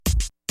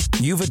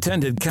You've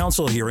attended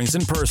council hearings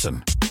in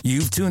person.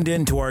 You've tuned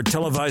in to our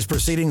televised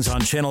proceedings on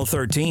Channel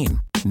 13.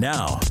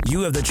 Now, you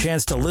have the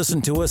chance to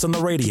listen to us on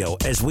the radio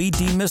as we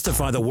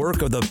demystify the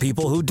work of the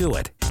people who do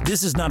it.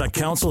 This is not a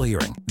council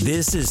hearing.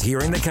 This is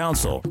Hearing the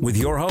Council with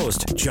your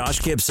host,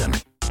 Josh Gibson.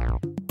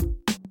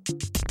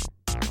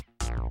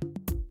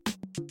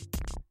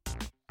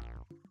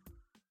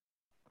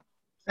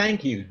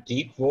 Thank you,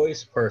 deep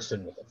voice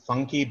person with a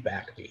funky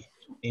backbeat.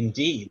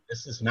 Indeed,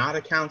 this is not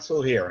a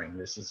council hearing.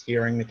 This is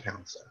Hearing the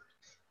Council.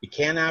 You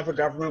can't have a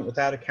government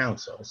without a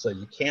council, so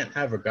you can't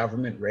have a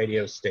government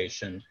radio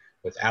station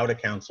without a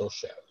council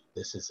show.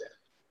 This is it.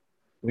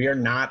 We are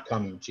not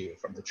coming to you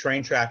from the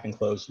train track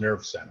enclosed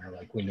nerve center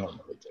like we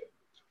normally do.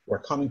 We're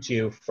coming to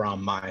you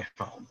from my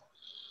home.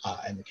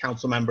 And the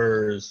council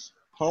members'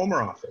 home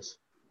or office?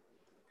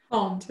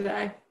 Home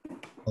today.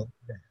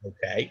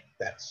 Okay,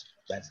 that's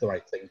the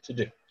right thing to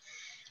do.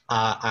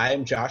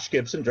 I'm Josh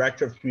Gibson,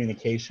 Director of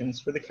Communications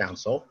for the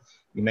Council.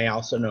 You may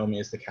also know me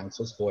as the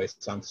Council's voice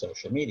on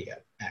social media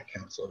at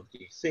Council of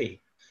DC.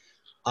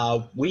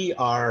 We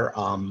are,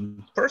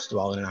 first of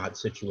all, in an odd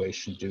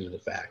situation due to the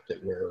fact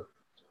that we're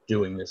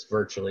doing this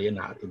virtually and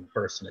not in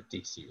person at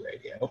DC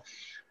Radio.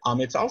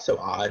 It's also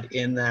odd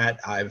in that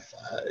I've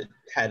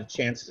had a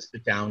chance to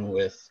sit down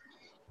with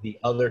the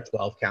other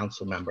 12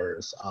 council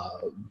members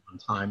one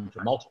time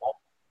to multiple,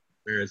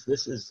 whereas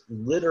this is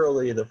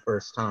literally the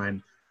first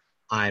time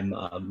I'm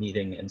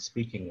meeting and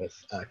speaking with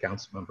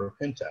Councilmember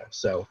Pinto.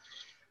 So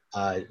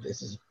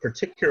this is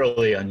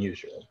particularly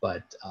unusual,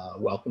 but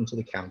welcome to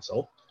the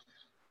council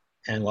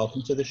and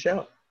welcome to the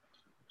show.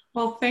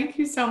 Well, thank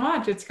you so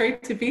much. It's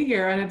great to be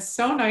here, and it's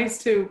so nice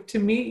to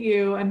meet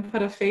you and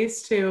put a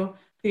face to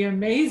the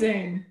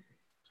amazing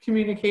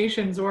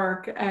communications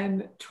work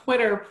and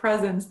Twitter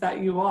presence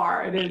that you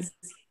are. It is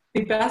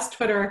the best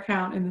Twitter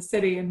account in the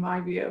city, in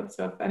my view.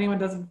 So if anyone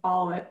doesn't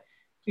follow it,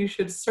 you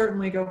should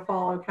certainly go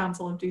follow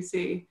Council of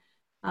DC.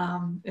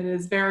 It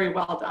is very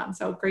well done.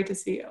 So great to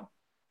see you.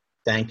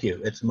 Thank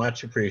you. It's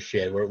much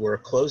appreciated. We're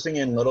closing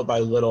in little by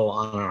little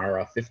on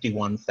our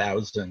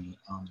 51,000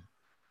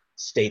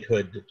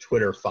 statehood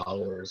Twitter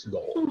followers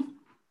goal.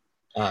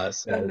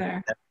 So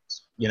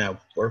that's,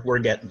 we're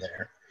getting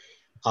there.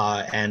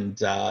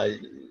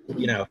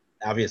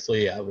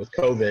 Obviously with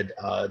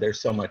COVID,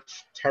 there's so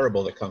much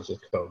terrible that comes with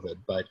COVID,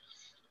 but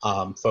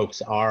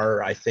folks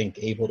are, I think,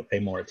 able to pay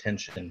more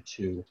attention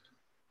to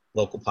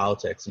local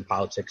politics and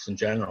politics in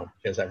general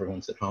because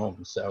everyone's at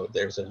home. So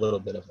there's a little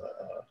bit of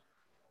a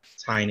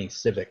tiny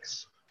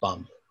civics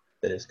bump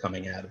that is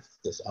coming out of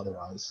this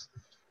otherwise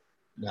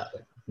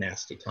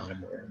nasty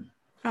time we're in.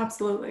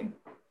 Absolutely.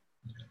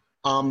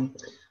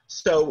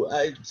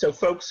 So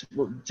folks,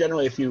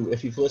 generally, if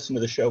you've listened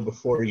to the show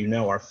before,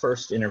 our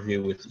first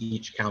interview with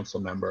each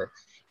council member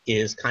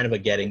is kind of a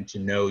getting to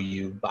know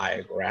you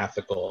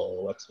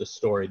biographical, what's the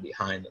story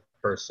behind the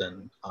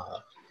person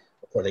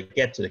before they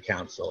get to the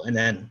council. And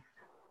then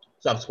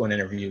subsequent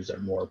interviews are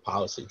more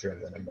policy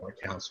driven and more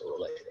council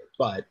related.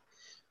 But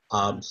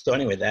so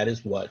anyway, that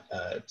is what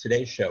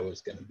today's show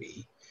is going to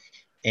be.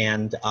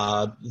 And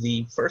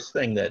the first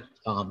thing that,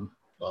 a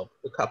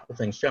couple of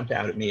things jumped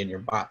out at me in your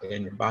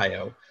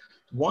bio.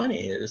 One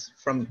is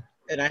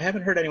and I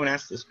haven't heard anyone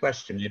ask this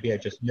question, maybe I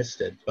just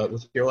missed it, but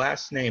with your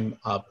last name,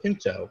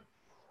 Pinto,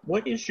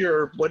 what is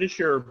your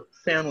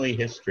family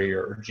history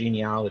or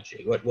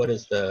genealogy? What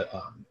is the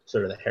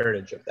sort of the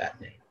heritage of that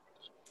name?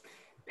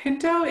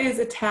 Pinto is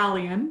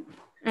Italian,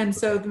 and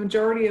so the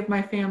majority of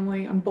my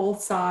family on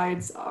both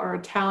sides are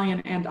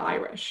Italian and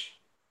Irish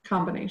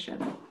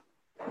combination.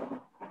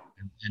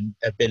 And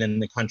have been in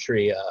the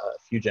country a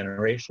few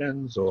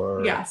generations,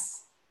 or?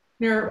 Yes,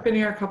 been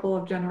here a couple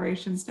of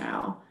generations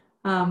now.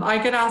 I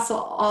get asked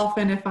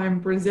often if I'm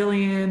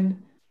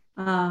Brazilian,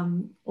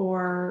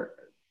 or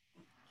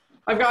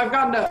I've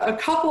gotten a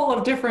couple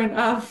of different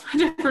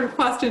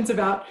questions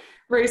about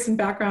race and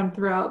background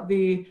throughout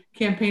the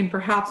campaign,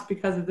 perhaps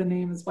because of the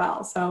name as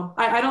well. So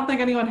I don't think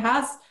anyone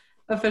has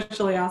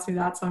officially asked me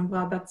that, so I'm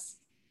glad that's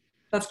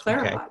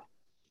clarified. Okay.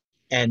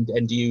 And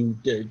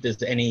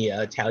does any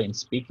Italian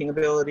speaking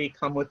ability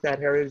come with that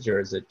heritage, or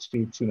is it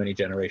too many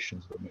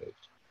generations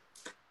removed?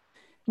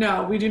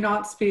 No, we do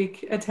not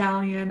speak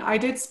Italian. I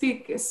did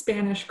speak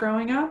Spanish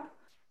growing up,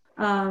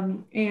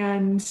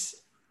 and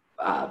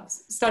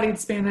studied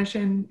Spanish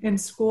in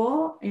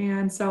school,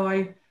 and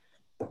so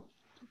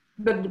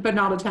but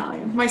not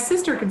Italian. My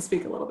sister can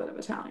speak a little bit of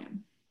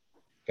Italian.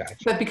 Gotcha.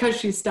 But because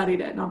she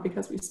studied it, not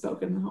because we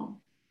spoke in the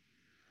home.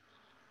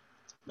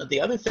 But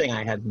the other thing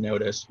I had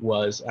noticed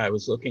was I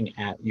was looking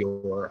at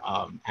your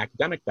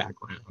academic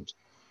background,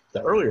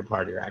 the earlier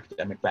part of your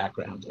academic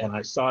background, and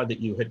I saw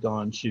that you had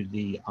gone to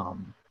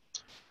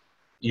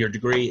your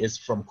degree is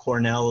from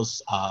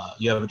Cornell's,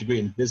 you have a degree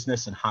in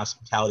business and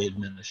hospitality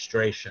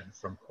administration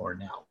from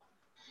Cornell.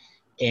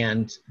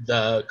 And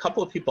the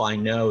couple of people I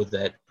know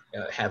that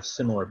have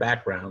similar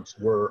backgrounds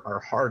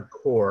are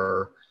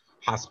hardcore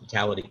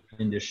hospitality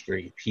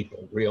industry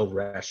people, real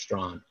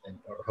restaurant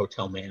or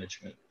hotel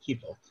management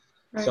people.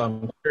 Right. So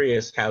I'm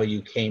curious how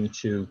you came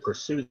to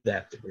pursue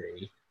that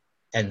degree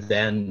and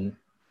then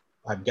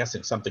I'm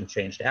guessing something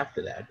changed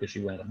after that because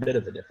you went a bit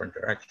of a different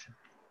direction.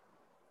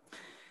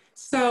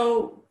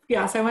 So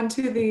yes, I went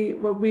to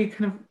what we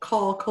kind of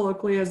call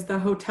colloquially as the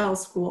hotel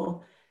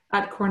school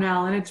at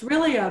Cornell. And it's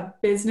really a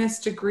business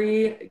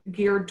degree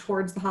geared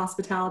towards the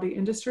hospitality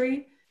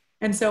industry.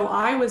 And so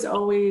I was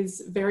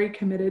always very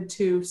committed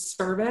to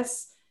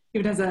service,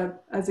 even as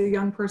a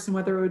young person,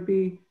 whether it would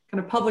be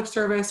kind of public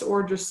service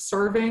or just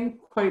serving,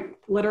 quite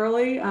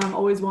literally.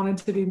 Always wanted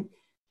to be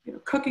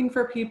cooking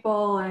for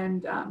people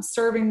and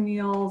serving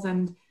meals,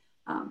 and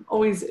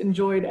always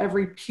enjoyed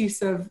every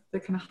piece of the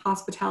kind of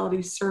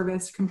hospitality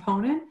service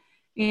component,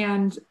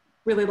 and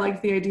really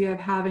liked the idea of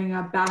having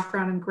a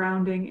background and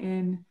grounding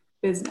in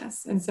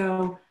business. And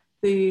so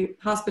the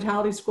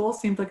hospitality school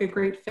seemed like a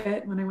great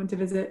fit. When I went to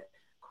visit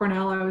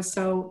Cornell, I was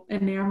so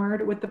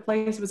enamored with the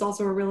place. It was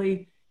also a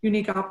really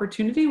unique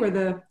opportunity where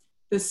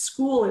the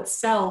school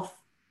itself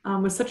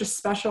was such a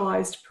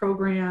specialized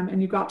program,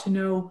 and you got to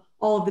know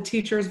all of the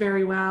teachers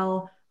very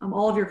well,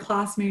 all of your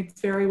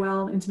classmates very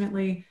well,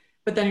 intimately,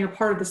 but then you're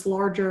part of this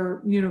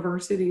larger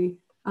university,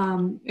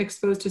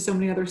 exposed to so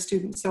many other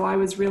students. So I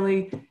was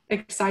really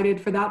excited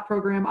for that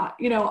program.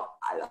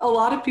 A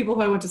lot of people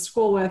who I went to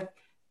school with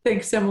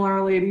think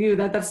similarly to you,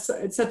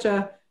 it's such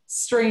a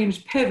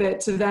strange pivot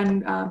to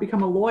then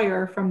become a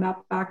lawyer from that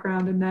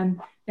background and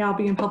then now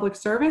be in public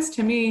service.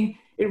 To me,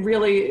 it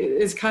really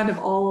is kind of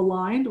all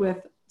aligned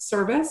with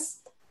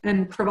service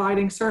and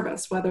providing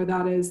service, whether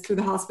that is through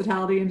the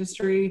hospitality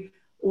industry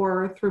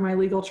or through my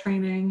legal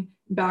training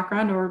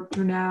background or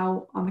through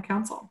now on the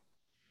council.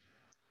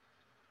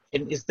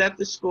 And is that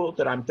the school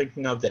that I'm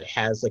thinking of that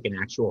has like an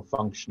actual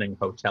functioning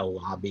hotel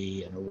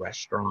lobby and a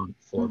restaurant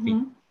for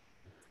people?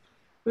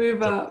 We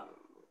have a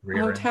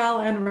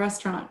hotel and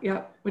restaurant,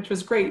 yep, which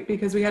was great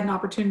because we had an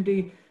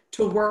opportunity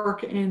to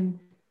work in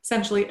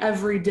essentially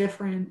every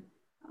different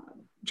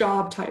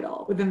job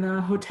title within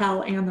the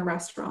hotel and the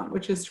restaurant,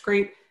 which is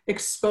great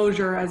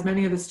exposure as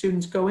many of the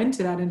students go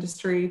into that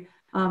industry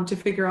to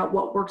figure out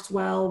what works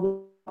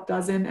well, what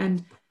doesn't.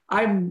 And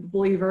I'm a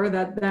believer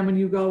that then when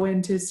you go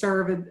in to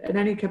serve in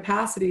any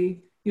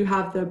capacity, you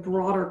have the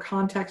broader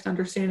context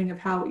understanding of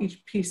how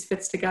each piece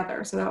fits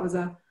together. So that was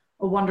a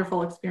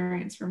wonderful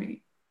experience for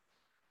me.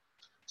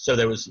 So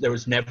there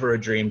was never a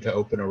dream to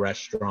open a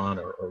restaurant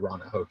or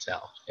run a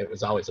hotel. It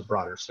was always a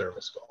broader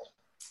service goal.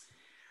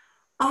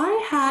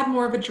 I had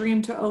more of a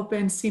dream to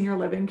open senior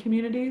living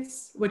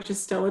communities, which is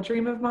still a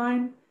dream of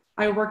mine.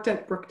 I worked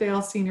at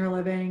Brookdale Senior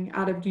Living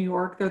out of New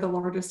York. They're the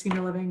largest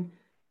senior living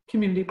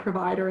community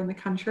provider in the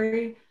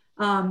country.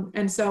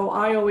 And so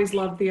I always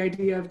loved the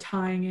idea of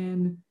tying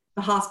in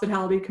the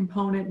hospitality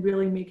component,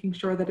 really making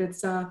sure that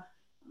it's a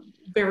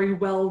very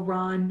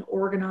well-run,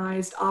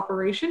 organized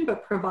operation,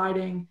 but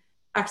providing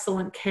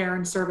excellent care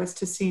and service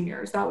to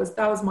seniors. That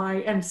was my,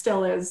 and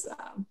still is,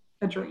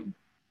 a dream.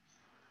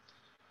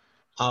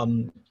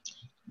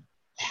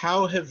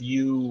 How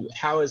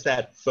has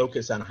that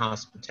focus on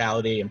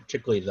hospitality, and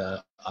particularly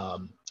the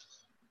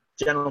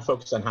general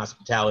focus on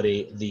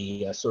hospitality,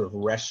 the sort of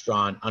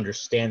restaurant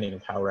understanding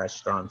of how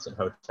restaurants and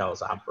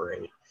hotels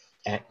operate,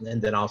 and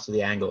then also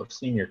the angle of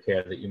senior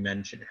care that you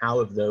mentioned, how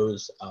have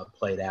those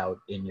played out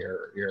in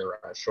your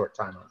short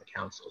time on the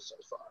council so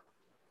far?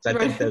 So I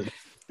think those,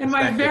 in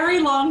my very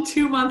long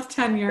 2-month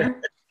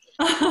tenure,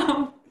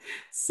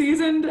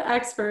 seasoned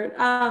expert.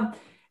 How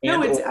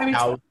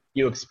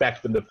you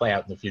expect them to play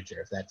out in the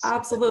future, if that's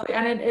absolutely.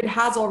 And it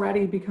has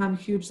already become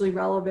hugely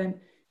relevant.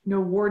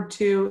 Ward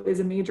 2 is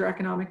a major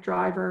economic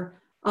driver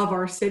of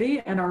our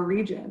city and our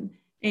region,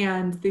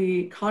 and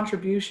the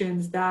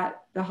contributions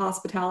that the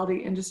hospitality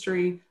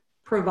industry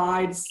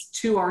provides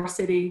to our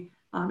city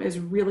is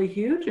really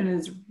huge and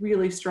is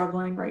really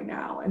struggling right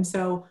now. And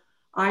so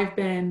I've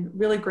been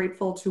really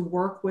grateful to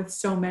work with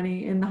so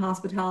many in the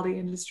hospitality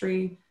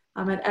industry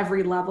at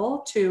every level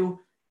to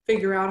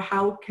figure out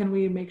how can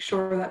we make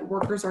sure that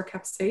workers are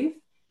kept safe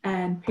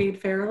and paid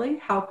fairly?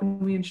 How can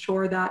we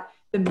ensure that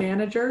the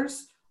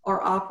managers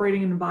are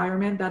operating an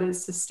environment that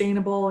is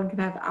sustainable and can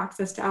have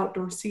access to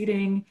outdoor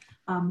seating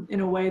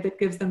in a way that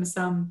gives them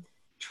some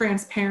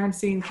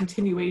transparency and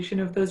continuation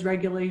of those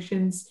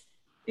regulations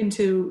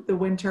into the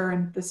winter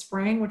and the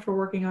spring, which we're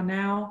working on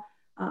now,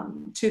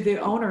 to the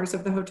owners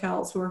of the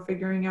hotels who are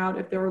figuring out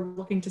if they're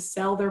looking to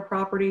sell their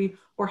property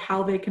or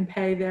how they can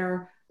pay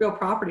their real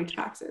property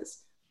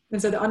taxes.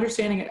 And so the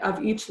understanding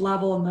of each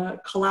level and the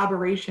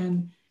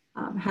collaboration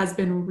has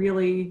been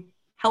really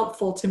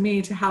helpful to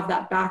me to have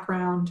that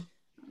background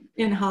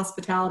in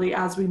hospitality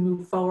as we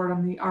move forward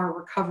on our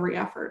recovery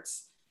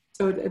efforts.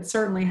 So it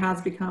certainly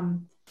has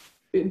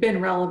been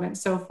relevant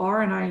so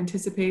far, and I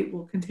anticipate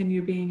will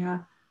continue being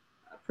a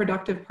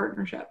productive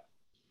partnership.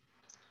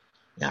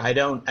 Yeah, I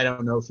don't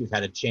know if you've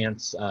had a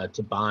chance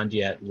to bond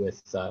yet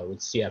with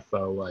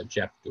CFO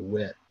Jeff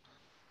DeWitt,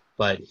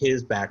 but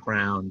his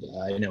background,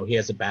 he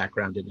has a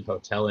background in the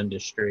hotel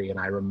industry, and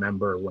I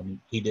remember when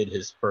he did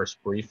his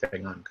first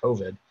briefing on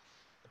COVID,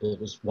 it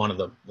was one of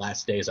the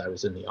last days I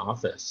was in the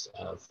office,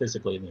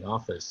 physically in the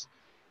office,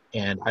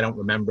 and I don't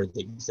remember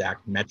the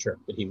exact metric,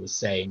 but he was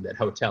saying that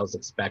hotels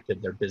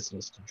expected their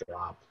business to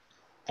drop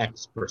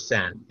X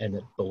percent, and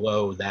that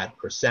below that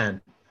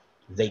percent,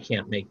 they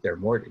can't make their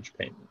mortgage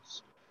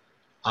payments.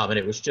 And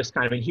it was just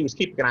kind of, I mean, he was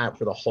keeping an eye out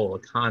for the whole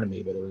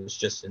economy, but it was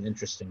just an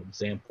interesting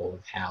example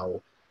of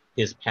how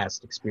his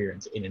past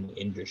experience in an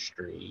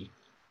industry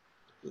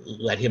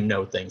let him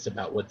know things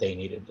about what they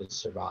needed to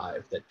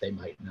survive that they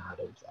might not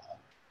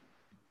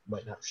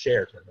have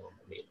shared in a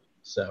normal meeting.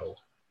 So,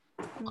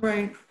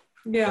 right.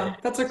 Yeah,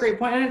 that's a great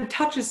point. And it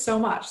touches so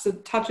much. So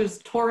it touches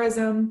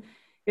tourism.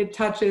 It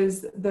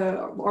touches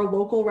our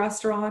local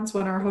restaurants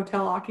when our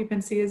hotel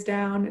occupancy is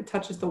down. It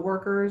touches the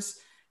workers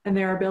and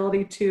their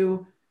ability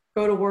to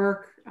go to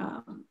work.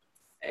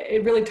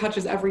 It really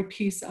touches every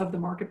piece of the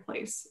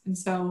marketplace. And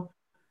so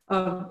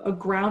a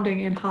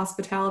grounding in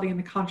hospitality and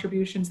the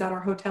contributions that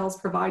our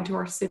hotels provide to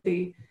our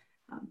city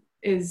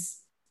is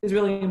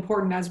really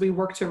important as we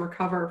work to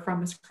recover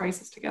from this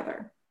crisis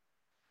together.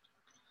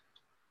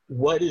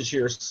 What is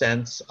your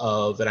sense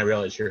of, and I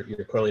realize you're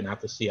clearly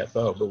not the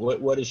CFO, but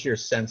what is your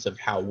sense of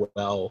how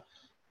well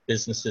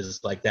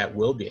businesses like that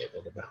will be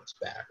able to bounce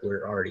back?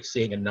 We're already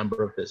seeing a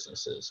number of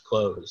businesses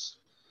close.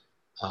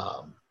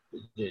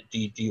 Do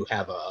you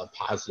have a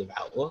positive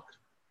outlook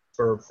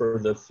for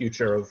the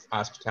future of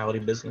hospitality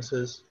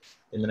businesses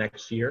in the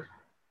next year?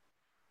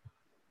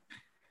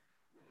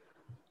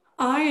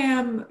 I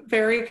am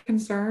very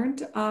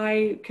concerned.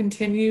 I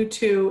continue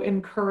to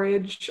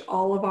encourage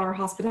all of our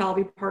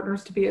hospitality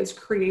partners to be as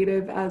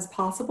creative as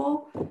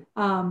possible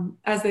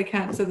as they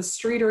can. So the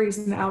streeteries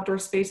and the outdoor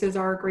spaces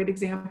are a great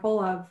example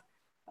of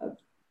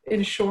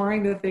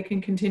ensuring that they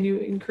can continue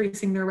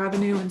increasing their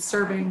revenue and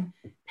serving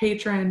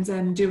patrons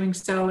and doing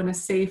so in a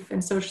safe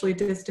and socially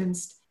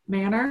distanced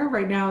manner.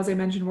 Right now, as I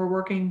mentioned, we're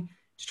working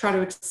to try to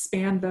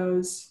expand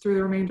those through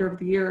the remainder of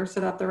the year so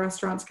that the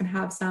restaurants can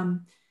have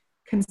some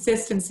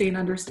consistency and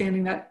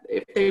understanding that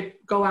if they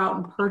go out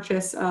and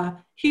purchase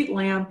a heat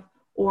lamp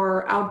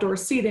or outdoor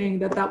seating,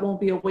 that won't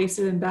be a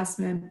wasted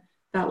investment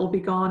that will be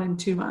gone in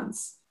 2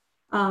 months.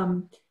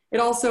 It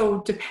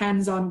also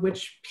depends on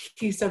which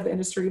piece of the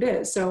industry it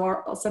is.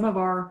 So some of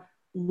our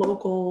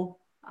local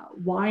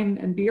wine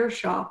and beer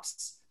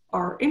shops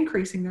are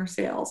increasing their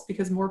sales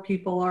because more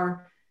people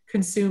are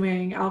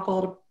consuming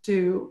alcohol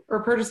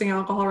or purchasing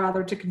alcohol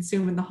rather to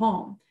consume in the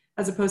home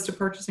as opposed to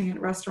purchasing at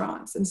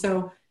restaurants. And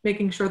so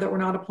making sure that we're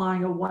not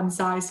applying a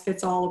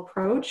one-size-fits-all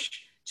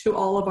approach to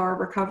all of our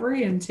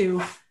recovery and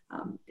to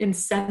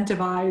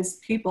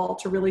incentivize people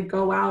to really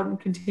go out and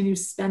continue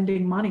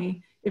spending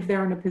money if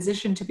they're in a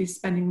position to be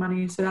spending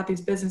money so that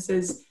these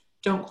businesses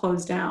don't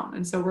close down.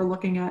 And so we're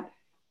looking at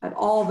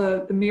all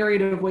the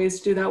myriad of ways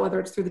to do that, whether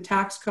it's through the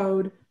tax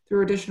code,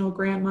 through additional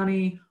grant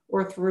money,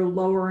 or through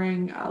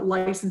lowering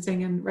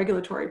licensing and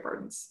regulatory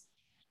burdens.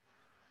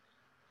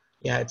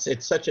 Yeah,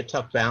 it's such a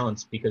tough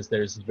balance because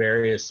there's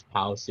various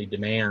policy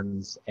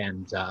demands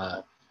and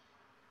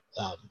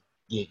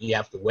you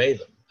have to weigh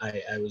them.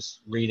 I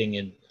was reading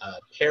in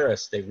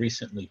Paris, they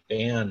recently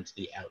banned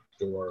the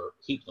outdoor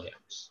heat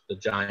lamps, the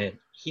giant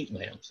heat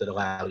lamps that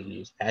allow you to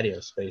use patio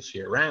space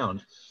year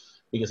round,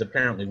 because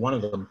apparently one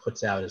of them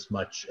puts out as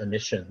much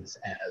emissions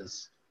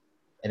as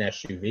an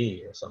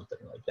SUV or something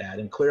like that.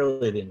 And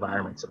clearly the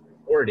environment's a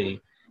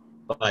priority,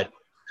 but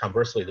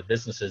conversely, the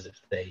businesses,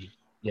 if they,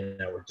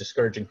 we're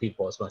discouraging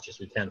people as much as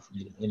we can from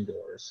eating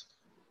indoors.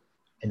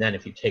 And then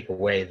if you take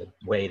away the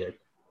way to,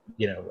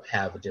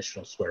 have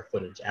additional square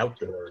footage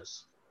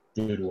outdoors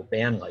due to a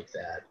ban like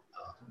that,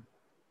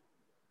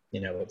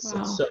 it's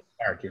so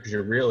hard because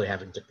you're really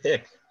having to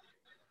pick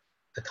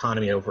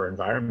economy over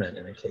environment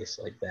in a case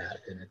like that,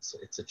 and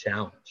it's a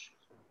challenge.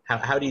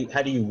 How do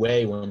you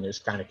weigh when there's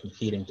kind of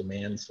competing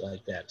demands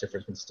like that,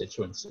 different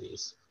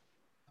constituencies?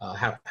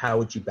 How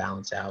would you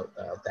balance out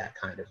that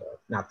kind of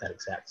not that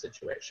exact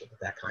situation, but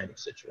that kind of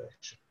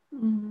situation?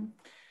 Mm-hmm.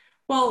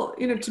 Well,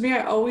 to me,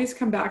 I always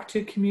come back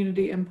to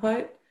community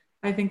input.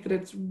 I think that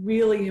it's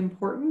really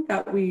important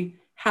that we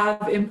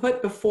have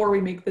input before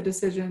we make the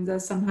decisions,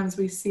 as sometimes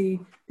we see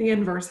the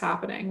inverse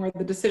happening, where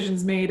the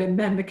decision's made and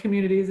then the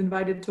community is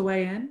invited to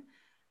weigh in.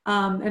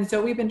 And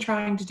so we've been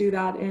trying to do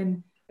that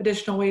in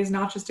additional ways,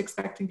 not just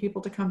expecting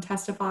people to come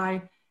testify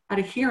at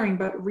a hearing,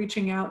 but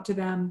reaching out to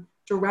them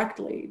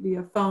directly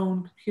via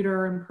phone,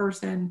 computer, in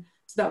person,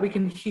 so that we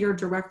can hear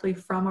directly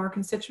from our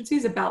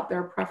constituencies about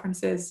their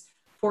preferences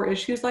for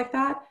issues like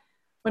that.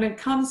 When it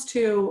comes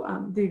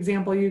to the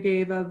example you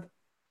gave of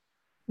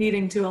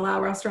needing to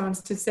allow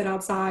restaurants to sit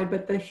outside,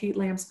 but the heat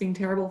lamps being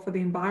terrible for the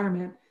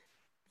environment,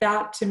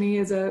 that to me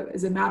is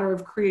a matter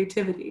of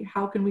creativity.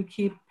 How can we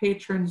keep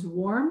patrons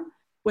warm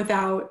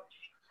without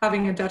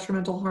having a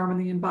detrimental harm in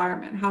the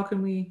environment? How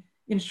can we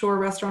ensure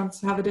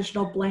restaurants have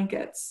additional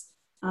blankets?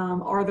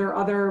 Are there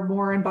other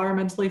more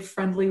environmentally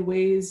friendly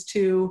ways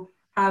to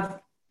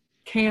have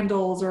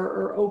candles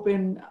or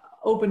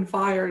open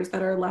fires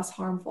that are less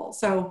harmful?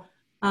 So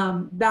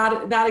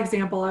that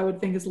example I would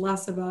think is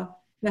less of a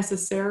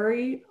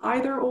necessary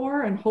either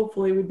or, and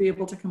hopefully we'd be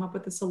able to come up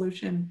with a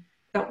solution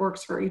that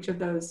works for each of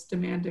those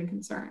demanding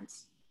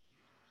concerns.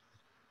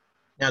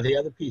 Now, the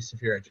other piece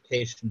of your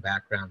education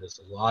background is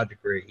a law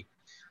degree.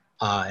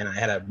 And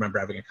I remember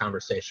having a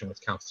conversation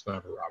with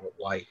Councilmember Robert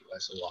White, who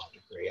has a law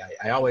degree.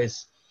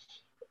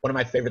 One of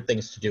my favorite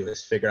things to do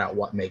is figure out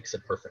what makes a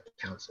perfect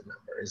council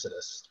member. Is it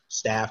a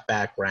staff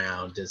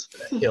background? Is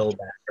it a Hill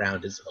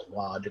background? Is it a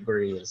law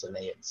degree? Is it an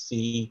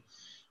A&C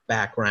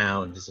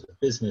background? Is it a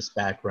business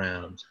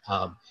background?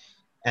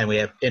 And we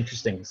have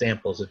interesting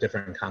examples of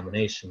different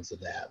combinations of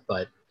that.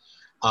 But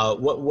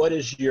what do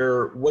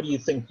you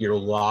think your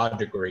law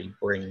degree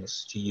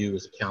brings to you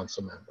as a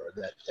council member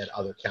that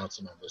other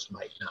council members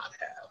might not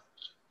have?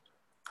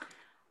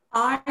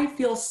 I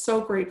feel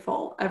so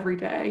grateful every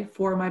day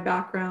for my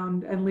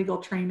background and legal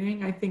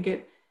training. I think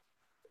it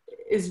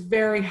is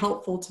very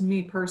helpful to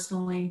me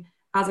personally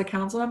as a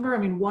council member. I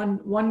mean,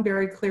 one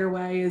very clear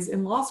way is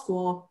in law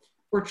school,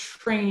 we're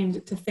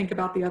trained to think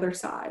about the other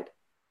side.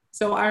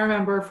 So I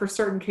remember for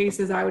certain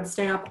cases, I would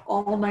stay up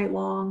all night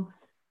long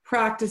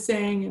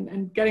practicing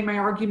and getting my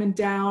argument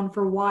down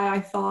for why I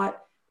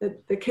thought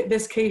that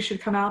this case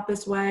should come out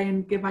this way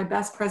and give my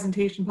best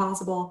presentation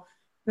possible.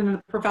 Then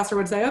the professor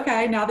would say,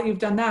 okay, now that you've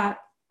done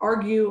that,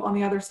 argue on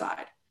the other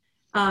side.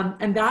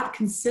 And that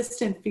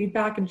consistent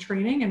feedback and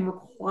training and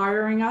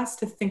requiring us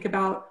to think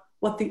about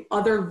what the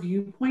other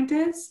viewpoint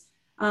is,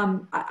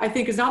 I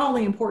think is not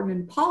only important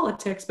in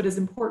politics, but is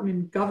important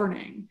in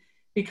governing,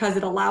 because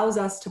it allows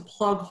us to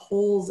plug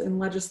holes in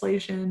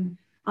legislation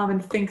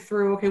and think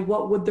through, okay,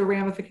 what would the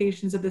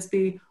ramifications of this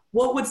be?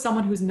 What would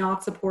someone who's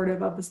not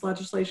supportive of this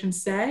legislation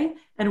say?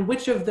 And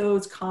which of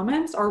those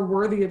comments are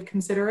worthy of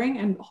considering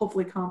and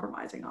hopefully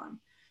compromising on?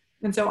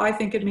 And so I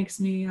think it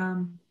makes me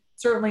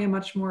certainly a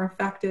much more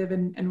effective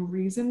and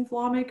reasoned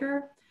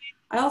lawmaker.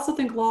 I also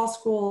think law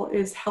school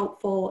is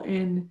helpful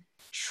in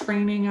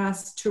training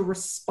us to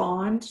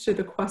respond to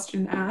the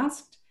question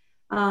asked.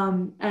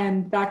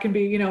 And that can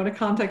be, in a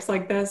context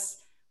like this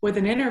with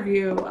an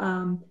interview,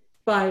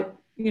 but,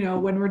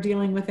 when we're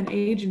dealing with an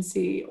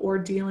agency or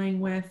dealing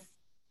with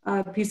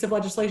a piece of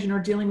legislation or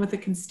dealing with a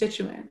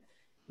constituent,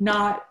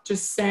 not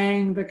just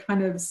saying the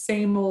kind of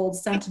same old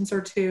sentence or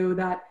two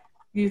that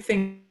you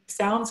think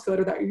sounds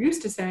good or that you're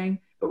used to saying,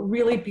 but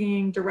really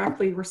being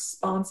directly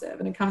responsive.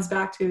 And it comes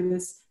back to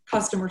this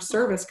customer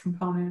service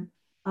component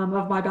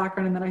of my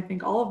background, and that I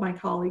think all of my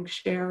colleagues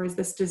share, is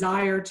this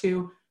desire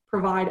to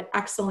provide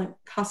excellent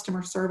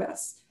customer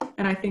service.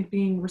 And I think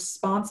being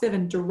responsive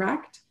and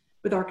direct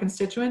with our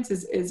constituents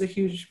is a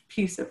huge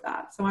piece of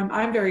that. So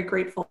I'm very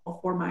grateful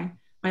for my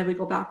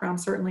legal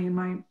background, certainly in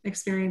my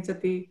experience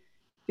at the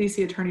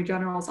DC Attorney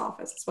General's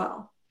office as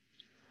well.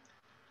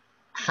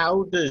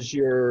 How does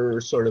your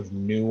sort of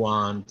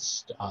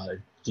nuanced,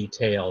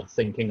 detailed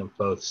thinking of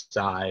both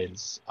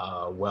sides,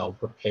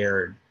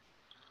 well-prepared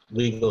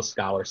legal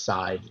scholar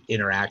side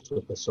interact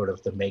with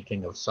the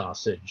making of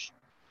sausage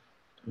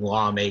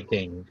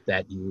lawmaking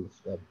that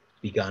you've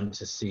begun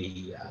to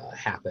see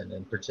happen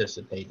and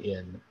participate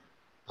in,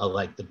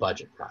 like the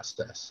budget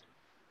process?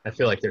 I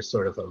feel like there's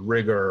sort of a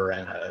rigor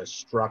and a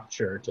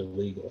structure to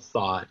legal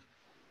thought,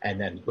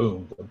 and then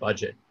boom, the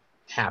budget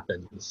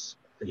happens,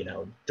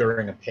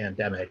 during a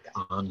pandemic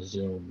on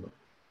Zoom.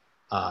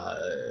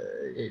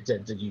 Do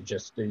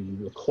you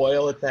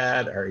recoil at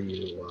that?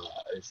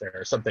 Is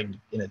there something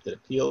in it that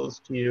appeals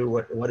to you?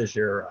 What is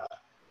your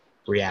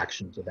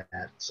reaction to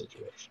that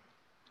situation?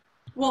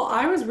 Well,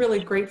 I was really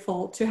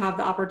grateful to have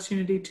the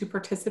opportunity to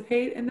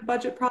participate in the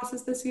budget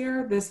process this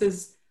year. This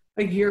is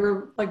a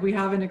year like we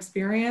haven't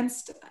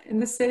experienced in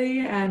the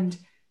city, and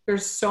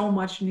there's so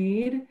much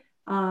need.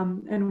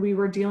 And we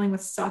were dealing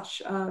with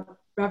such a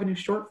revenue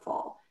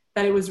shortfall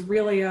that it was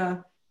really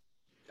a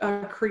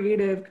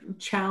creative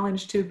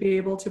challenge to be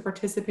able to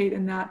participate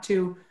in that,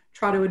 to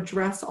try to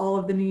address all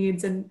of the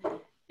needs and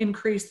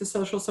increase the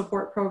social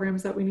support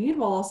programs that we need,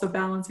 while also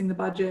balancing the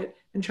budget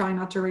and trying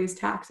not to raise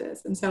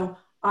taxes. And so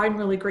I'm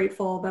really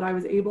grateful that I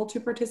was able to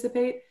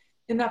participate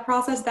in that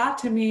process. That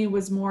to me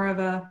was more of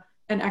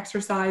an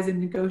exercise in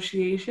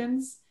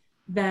negotiations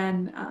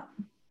than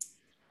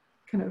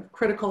kind of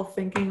critical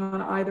thinking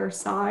on either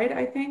side,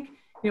 I think.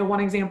 One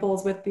example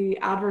is with the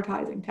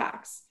advertising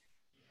tax.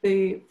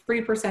 The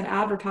 3%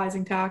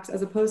 advertising tax,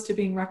 as opposed to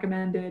being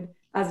recommended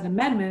as an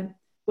amendment,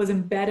 was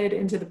embedded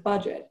into the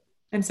budget.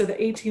 And so the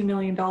 $18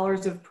 million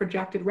of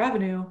projected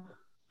revenue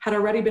had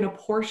already been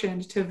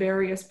apportioned to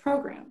various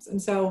programs.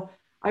 And so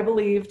I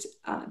believed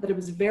that it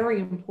was very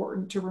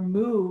important to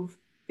remove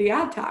the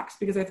ad tax,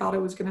 because I thought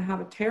it was going to have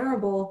a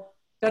terrible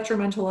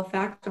detrimental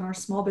effect on our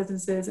small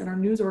businesses and our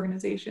news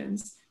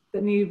organizations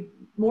that need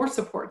more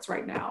supports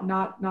right now,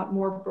 not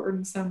more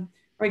burdensome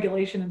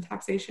regulation and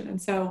taxation.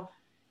 And so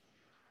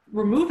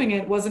removing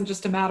it wasn't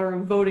just a matter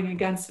of voting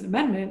against an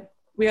amendment.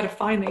 We had to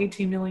find the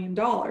 $18 million.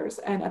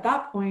 And at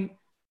that point,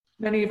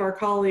 many of our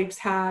colleagues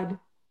had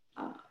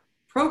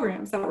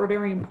programs that were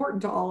very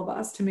important to all of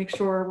us to make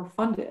sure we're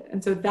funded.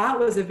 And so that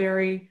was a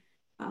very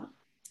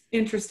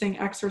interesting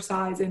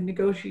exercise in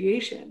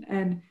negotiation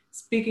and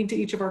speaking to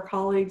each of our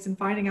colleagues and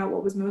finding out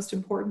what was most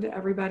important to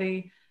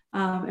everybody,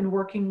 and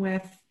working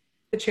with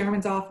the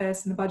chairman's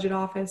office and the budget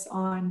office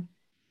on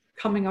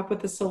coming up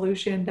with a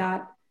solution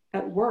that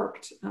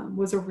worked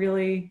was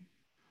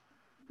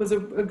was a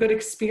good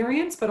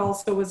experience, but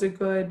also was a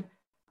good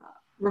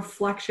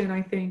reflection,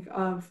 I think,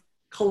 of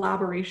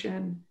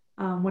collaboration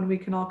when we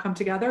can all come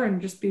together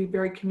and just be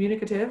very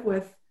communicative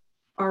with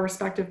our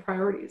respective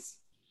priorities.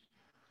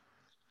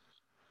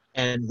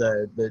 And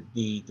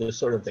the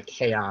sort of the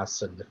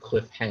chaos and the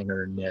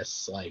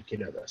cliffhanger-ness, like,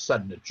 the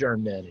sudden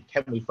adjournment and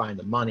can we find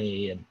the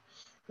money and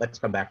let's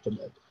come back to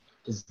it.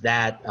 Is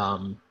that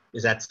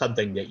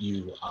something that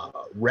you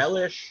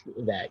relish,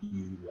 that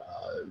you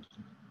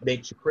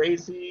makes you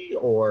crazy,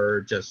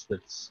 or just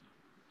it's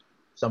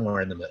somewhere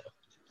in the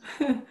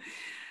middle?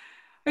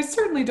 I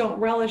certainly don't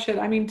relish it.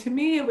 I mean, to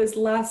me, it was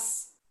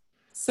less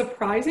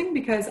surprising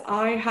because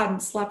I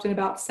hadn't slept in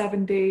about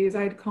 7 days.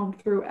 I had combed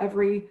through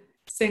every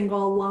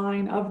single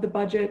line of the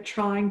budget,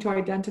 trying to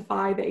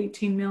identify the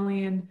 18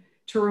 million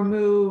to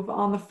remove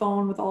on the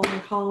phone with all my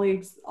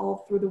colleagues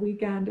all through the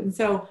weekend. And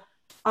so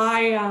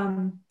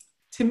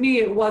to me,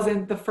 it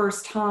wasn't the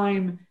first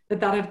time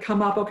that had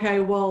come up. Okay,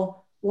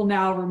 well, we'll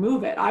now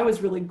remove it. I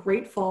was really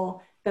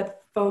grateful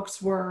that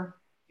folks were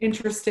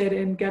interested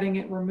in getting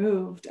it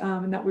removed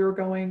and that we were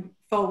going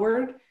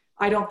forward.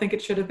 I don't think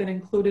it should have been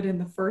included in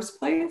the first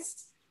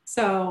place.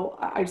 So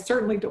I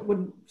certainly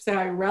wouldn't say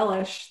I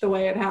relish the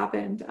way it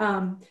happened,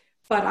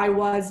 but I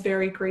was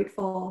very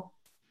grateful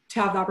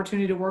to have the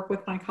opportunity to work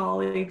with my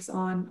colleagues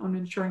on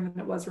ensuring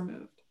that it was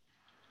removed.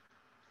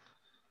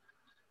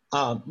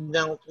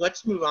 Now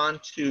let's move on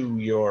to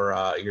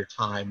your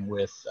time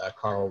with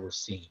Karl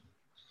Racine.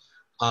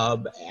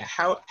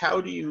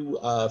 How do you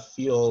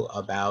feel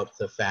about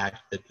the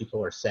fact that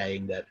people are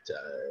saying that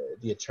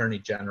the Attorney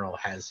General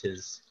has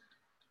his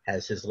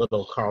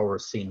little Karl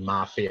Racine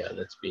mafia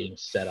that's being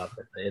set up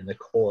in the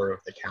core of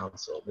the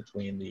council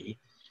between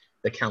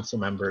the council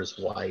members,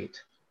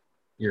 White,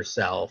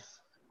 yourself,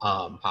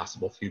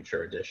 possible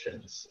future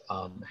additions?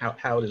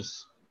 How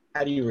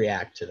do you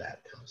react to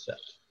that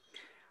concept?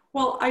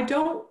 Well, I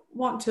don't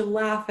want to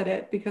laugh at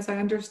it because I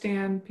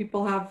understand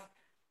people have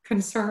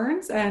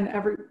concerns and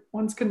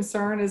everyone's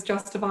concern is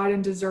justified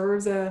and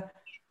deserves a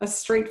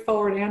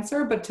straightforward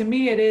answer. But to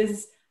me, it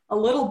is a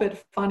little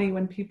bit funny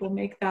when people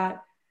make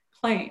that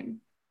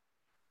claim.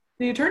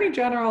 The Attorney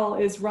General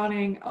is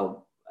running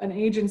an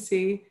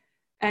agency,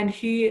 and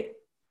he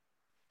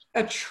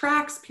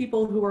attracts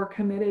people who are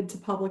committed to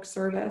public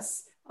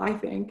service, I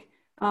think,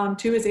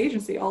 to his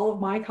agency. All of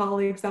my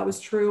colleagues, that was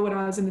true when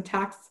I was in the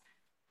tax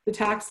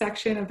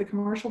section of the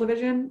commercial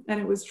division, and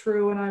it was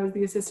true when I was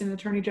the Assistant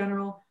Attorney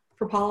General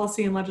for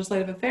Policy and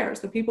Legislative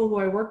Affairs. The people who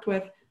I worked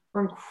with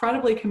were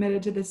incredibly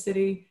committed to the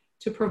city,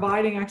 to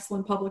providing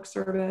excellent public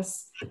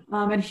service,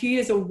 and he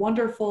is a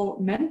wonderful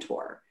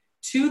mentor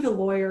to the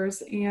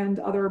lawyers and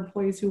other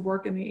employees who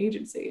work in the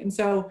agency. And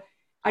so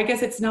I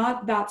guess it's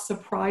not that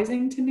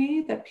surprising to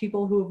me that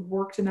people who have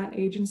worked in that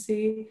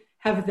agency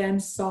have then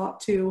sought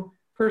to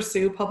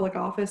pursue public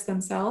office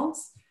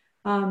themselves.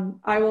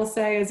 I will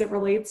say, as it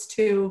relates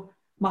to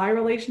my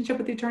relationship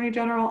with the Attorney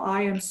General,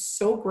 I am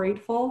so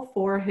grateful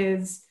for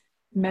his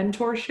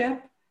mentorship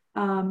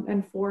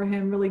and for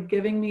him really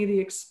giving me the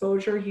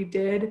exposure he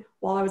did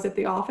while I was at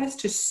the office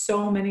to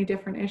so many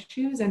different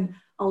issues and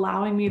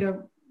allowing me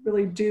to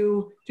really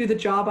do the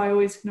job I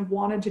always kind of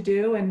wanted to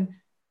do. And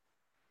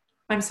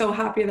I'm so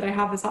happy that I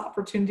have this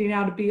opportunity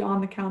now to be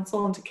on the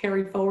council and to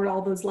carry forward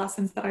all those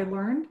lessons that I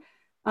learned.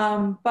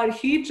 But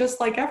he, just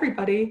like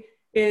everybody,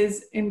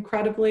 is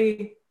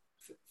incredibly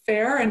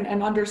fair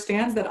and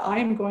understands that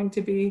I'm going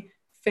to be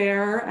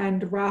fair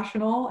and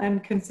rational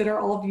and consider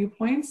all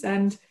viewpoints.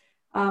 And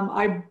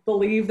I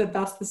believe that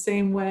that's the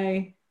same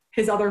way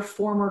his other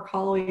former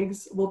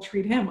colleagues will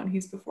treat him when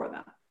he's before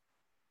them.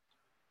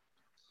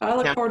 I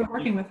look forward to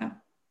working with him.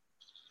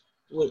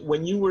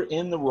 When you were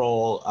in the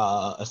role,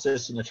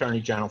 Assistant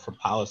Attorney General for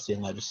Policy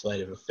and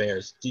Legislative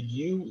Affairs, did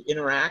you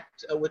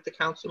interact with the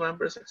council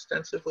members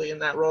extensively in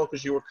that role?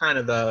 Because you were kind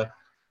of the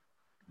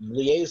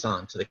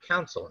liaison to the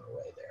council in a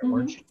way there,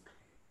 weren't you?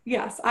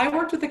 Yes, I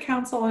worked with the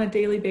council on a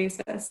daily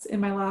basis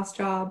in my last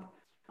job.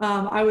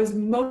 I was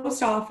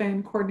most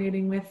often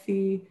coordinating with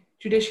the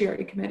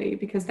Judiciary Committee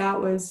because that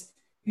was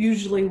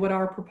usually what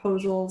our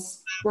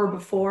proposals were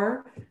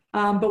before.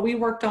 But we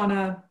worked on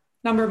a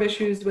number of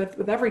issues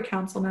with every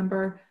council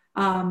member,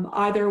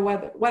 either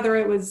whether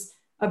it was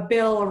a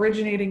bill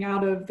originating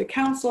out of the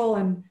council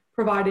and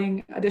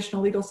providing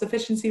additional legal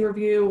sufficiency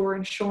review or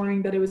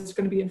ensuring that it was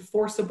going to be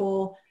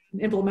enforceable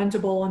and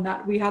implementable and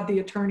that we had the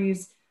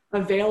attorneys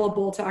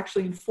available to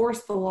actually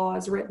enforce the law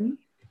as written,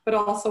 but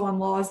also on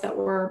laws that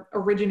were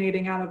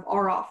originating out of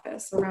our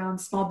office around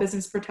small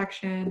business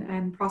protection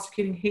and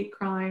prosecuting hate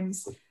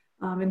crimes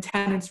and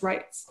tenants'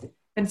 rights.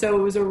 And so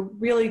it was a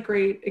really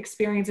great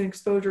experience and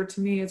exposure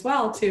to me as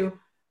well, to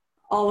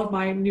all of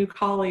my new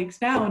colleagues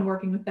now and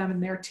working with them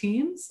and their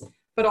teams,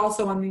 but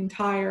also on the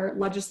entire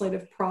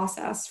legislative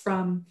process,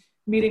 from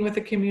meeting with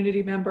a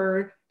community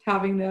member to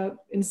having the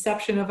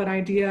inception of an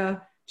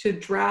idea to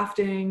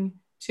drafting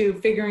to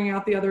figuring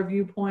out the other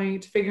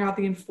viewpoint, figuring out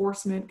the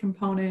enforcement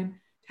component,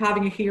 to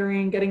having a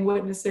hearing, getting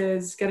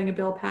witnesses, getting a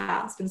bill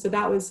passed. And so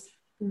that was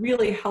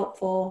really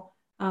helpful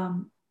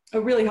a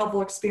really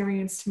helpful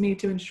experience to me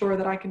to ensure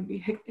that I can be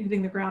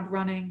hitting the ground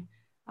running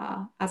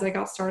as I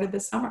got started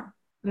this summer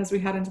and as we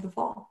head into the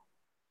fall.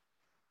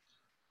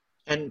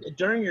 And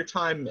during your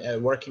time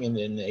working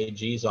in the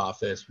AG's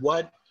office,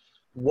 what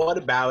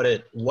about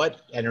it,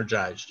 what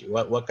energized you?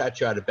 What got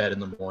you out of bed in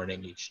the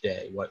morning each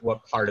day?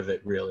 What part of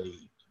it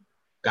really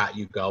got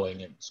you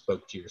going and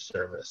spoke to your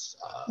service?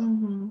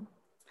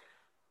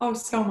 Oh,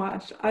 so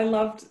much. I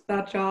loved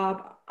that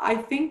job. I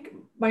think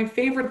my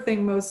favorite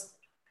thing most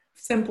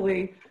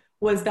simply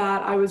was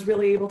that I was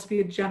really able to be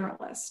a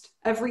generalist.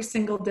 Every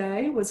single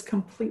day was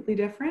completely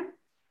different.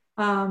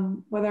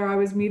 Whether I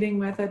was meeting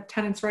with a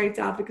tenants' rights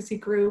advocacy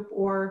group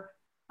or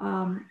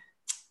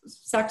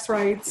sex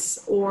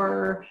rights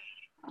or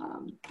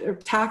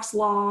tax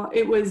law,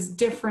 it was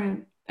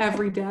different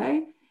every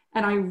day.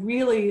 And I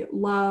really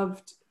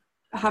loved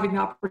having the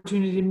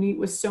opportunity to meet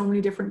with so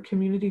many different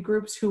community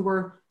groups who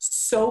were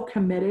so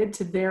committed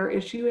to their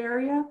issue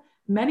area,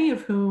 many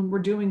of whom were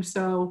doing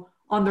so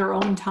on their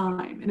own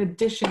time in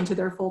addition to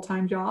their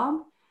full-time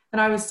job.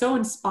 And I was so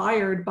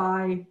inspired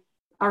by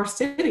our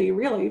city,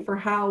 really, for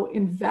how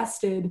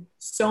invested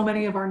so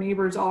many of our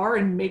neighbors are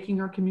in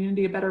making our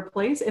community a better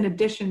place in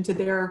addition to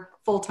their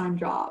full-time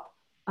job.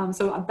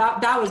 So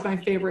that was my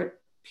favorite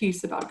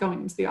piece about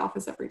going into the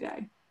office every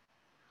day.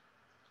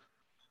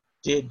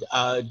 Did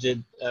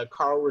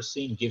Carl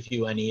Racine give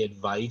you any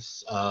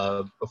advice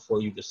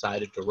before you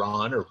decided to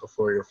run, or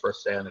before your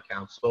first day on the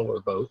council,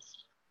 or both,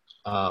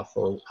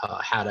 for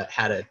how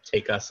to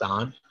take us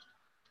on?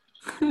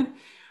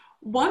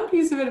 One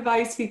piece of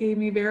advice he gave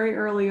me very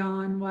early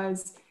on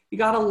was, you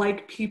got to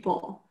like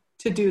people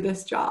to do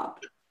this job.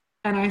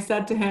 And I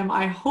said to him,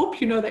 I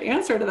hope you know the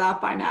answer to that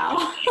by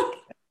now.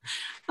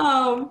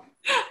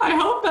 I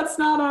hope that's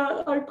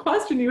not a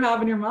question you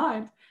have in your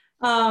mind.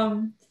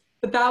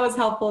 But that was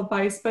helpful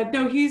advice. But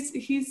no, he's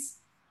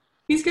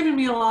given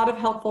me a lot of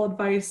helpful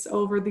advice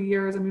over the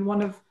years. I mean,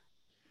 one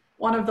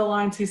of the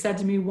lines he said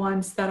to me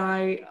once that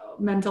I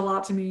meant a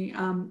lot to me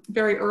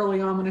very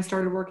early on when I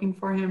started working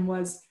for him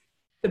was,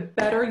 the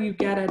better you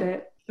get at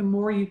it, the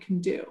more you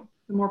can do,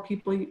 the more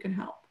people you can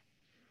help.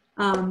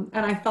 And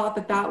I thought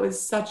that was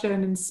such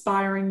an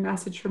inspiring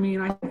message for me.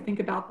 And I think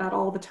about that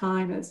all the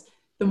time, as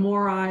the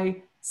more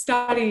I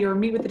study or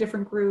meet with a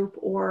different group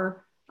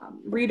or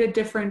read a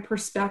different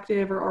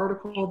perspective or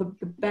article,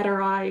 the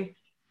better I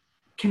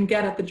can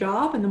get at the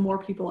job and the more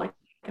people I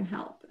can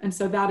help. And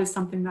so that is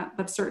something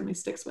that certainly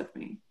sticks with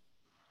me.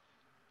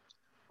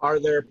 Are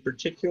there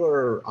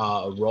particular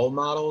role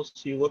models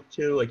you look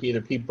to, like either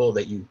people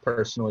that you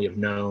personally have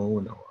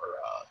known, or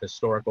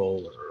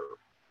historical or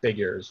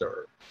figures,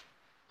 or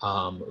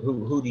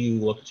who do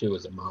you look to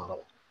as a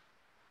model?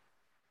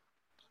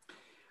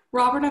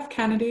 Robert F.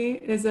 Kennedy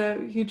is a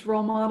huge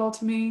role model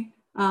to me.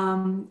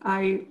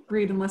 I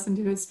read and listen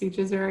to his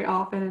speeches very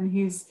often, and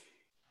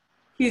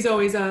he's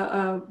always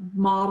a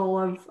model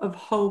of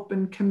hope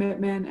and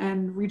commitment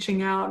and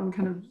reaching out and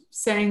kind of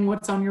saying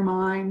what's on your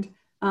mind.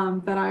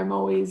 That I'm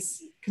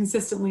always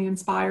consistently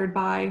inspired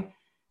by.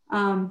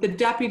 The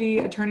Deputy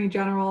Attorney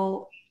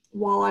General,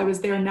 while I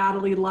was there,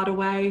 Natalie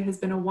Ludaway, has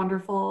been a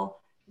wonderful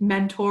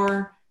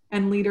mentor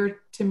and leader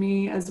to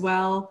me as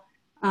well.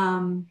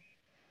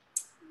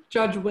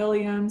 Judge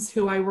Williams,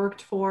 who I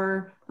worked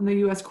for on the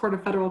U.S. Court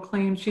of Federal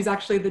Claims, she's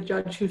actually the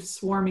judge who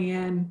swore me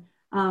in,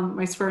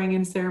 my swearing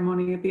in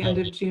ceremony at the end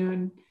of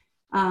June.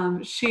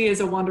 She is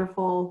a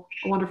wonderful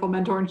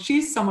mentor, and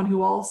she's someone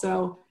who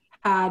also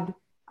had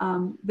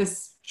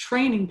this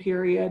training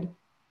period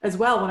as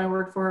well. When I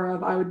worked for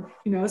her, I would,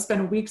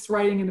 spend weeks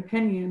writing an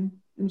opinion,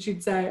 and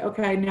she'd say,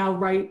 okay, now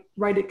write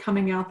it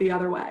coming out the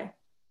other way.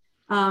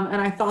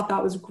 And I thought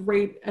that was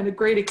great, and a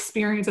great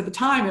experience at the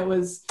time. It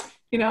was,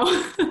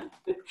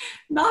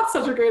 not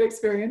such a great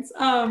experience.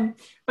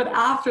 But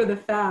after the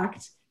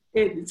fact,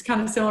 it's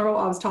kind of similar to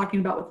what I was talking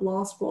about with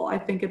law school. I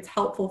think it's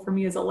helpful for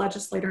me as a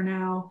legislator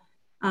now,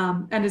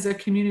 and as a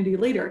community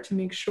leader, to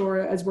make sure,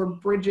 as we're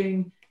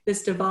bridging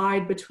this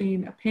divide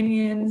between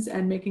opinions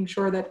and making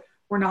sure that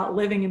we're not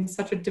living in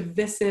such a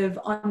divisive,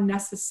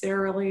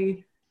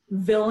 unnecessarily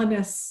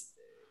villainous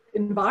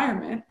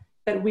environment,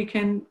 that we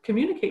can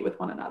communicate with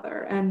one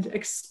another and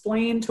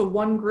explain to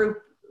one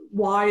group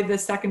why the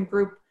second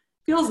group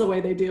feels the way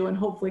they do, and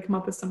hopefully come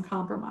up with some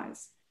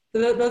compromise.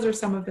 So those are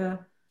some of the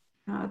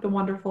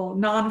wonderful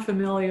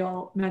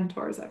non-familial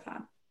mentors I've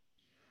had.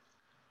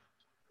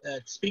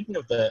 Speaking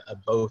of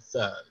both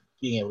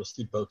being able to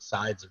see both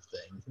sides of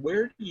things,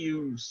 where do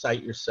you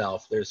cite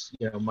yourself? There's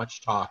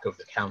much talk of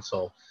the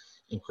council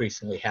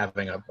increasingly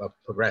having a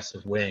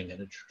progressive wing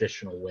and a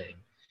traditional wing.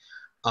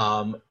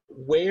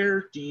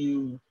 Where do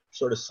you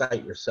sort of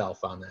cite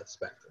yourself on that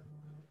spectrum?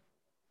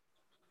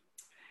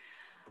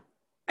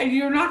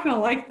 You're not going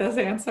to like this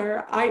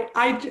answer.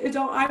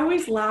 I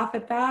always laugh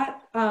at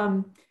that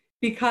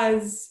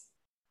because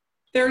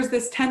there's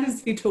this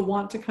tendency to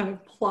want to kind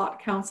of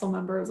plot council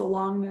members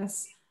along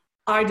this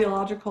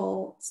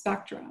ideological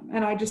spectrum.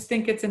 And I just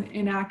think it's an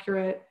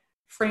inaccurate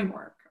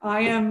framework.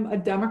 I am a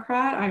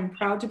Democrat. I'm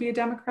proud to be a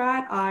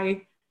Democrat.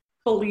 I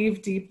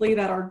believe deeply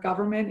that our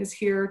government is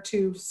here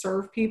to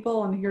serve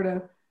people and here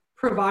to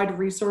provide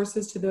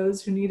resources to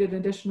those who need an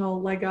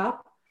additional leg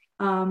up,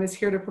 is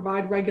here to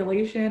provide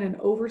regulation and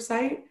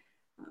oversight.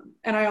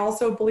 And I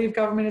also believe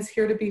government is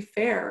here to be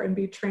fair and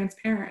be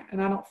transparent.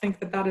 And I don't think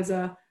that that is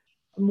a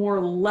more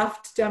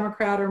left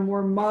Democrat or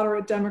more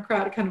moderate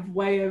Democrat kind of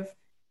way of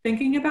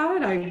thinking about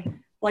it. I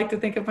like to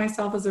think of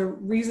myself as a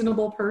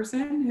reasonable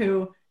person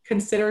who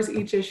considers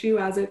each issue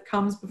as it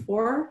comes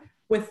before,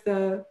 with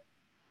the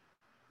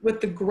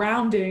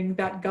grounding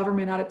that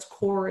government at its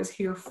core is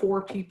here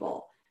for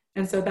people.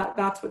 And so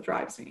that's what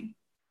drives me.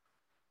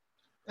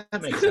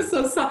 That makes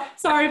sense.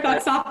 Sorry if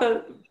that's not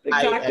the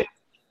exact.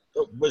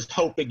 I was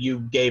hoping you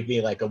gave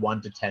me like a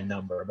 1 to 10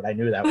 number, but I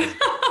knew that was.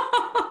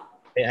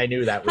 I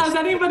knew that was. Has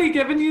anybody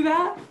given you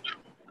that?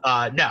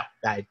 No,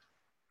 I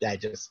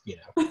just,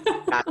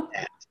 got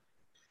that.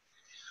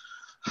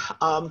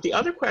 The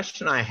other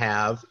question I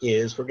have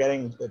is, we're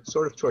getting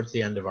sort of towards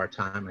the end of our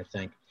time, I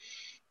think.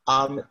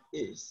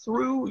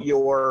 Through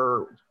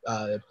your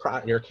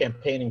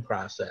campaigning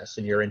process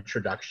and your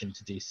introduction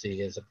to DC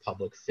as a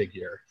public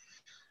figure,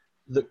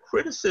 the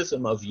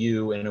criticism of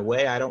you, in a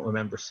way I don't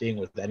remember seeing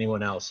with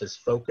anyone else, is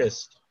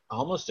focused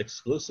almost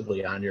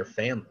exclusively on your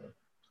family,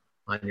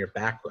 on your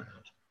background.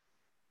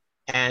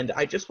 And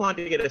I just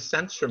wanted to get a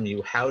sense from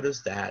you, how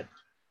does that,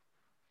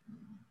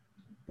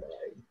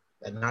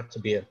 and not to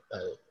be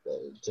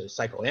to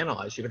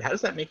psychoanalyze you, but how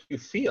does that make you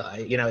feel?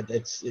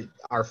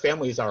 Our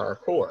families are our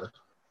core,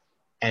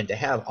 and to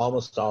have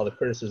almost all the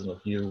criticism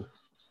of you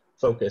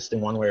focused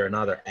in one way or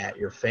another at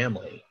your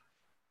family,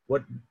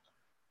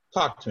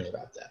 talk to me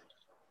about that.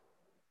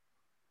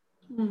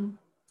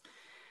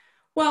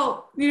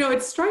 Well,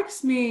 it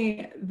strikes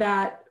me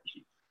that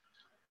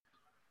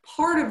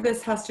part of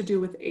this has to do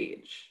with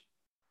age.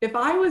 If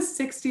I was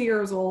 60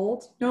 years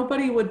old,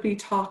 nobody would be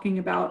talking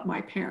about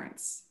my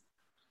parents.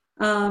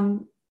 I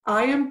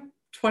am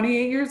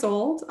 28 years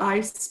old.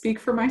 I speak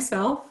for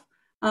myself.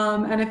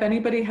 And if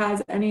anybody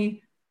has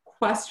any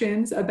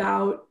questions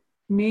about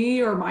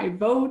me or my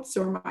votes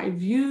or my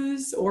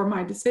views or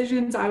my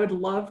decisions, I would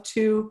love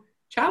to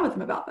chat with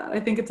them about that.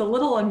 I think it's a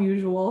little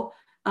unusual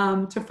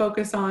to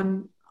focus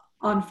on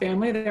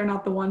family. They're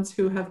not the ones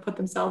who have put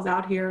themselves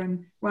out here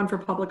and run for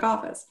public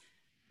office.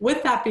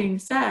 With that being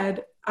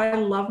said, I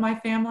love my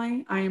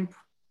family. I am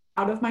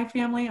proud of my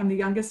family. I'm the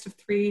youngest of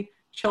 3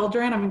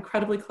 children. I'm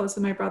incredibly close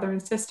with my brother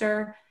and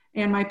sister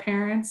and my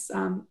parents,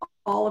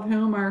 all of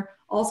whom are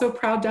also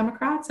proud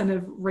Democrats and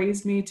have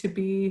raised me to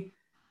be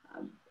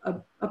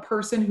a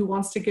person who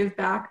wants to give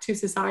back to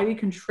society,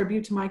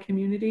 contribute to my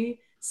community,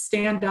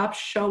 stand up,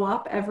 show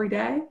up every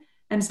day.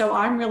 And so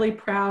I'm really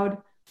proud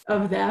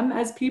of them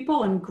as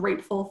people and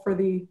grateful for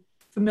the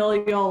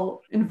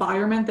familial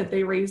environment that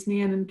they raised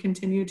me in and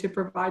continue to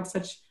provide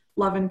such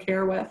love and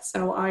care with.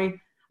 So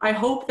I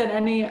hope that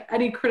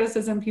any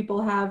criticism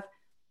people have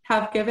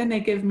given, they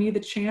give me the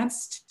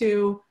chance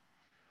to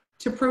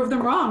prove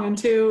them wrong and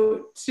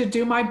to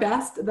do my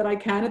best that I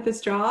can at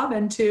this job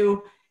and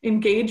to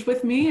engage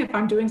with me if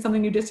I'm doing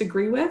something you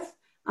disagree with.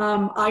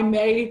 I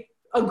may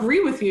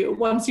agree with you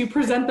once you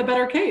present the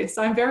better case.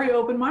 I'm very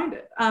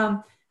open-minded.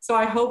 So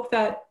I hope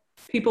that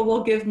people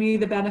will give me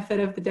the benefit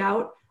of the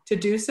doubt to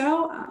do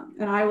so,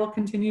 and I will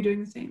continue doing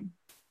the same.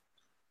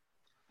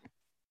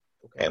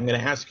 Okay, I'm going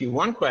to ask you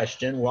one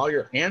question. While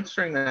you're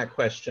answering that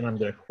question, I'm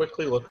going to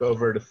quickly look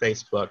over to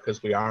Facebook,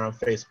 because we are on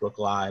Facebook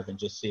Live, and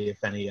just see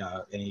if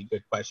any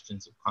good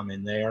questions have come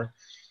in there.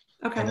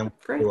 Okay, and then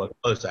great. We'll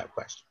close that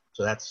question.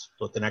 So that's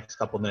what the next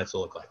couple minutes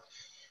will look like.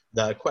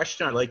 The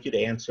question I'd like you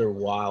to answer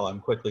while I'm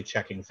quickly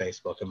checking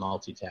Facebook and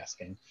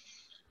multitasking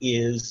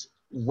is,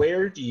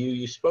 where do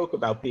you spoke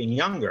about being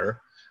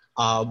younger,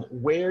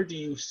 where do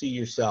you see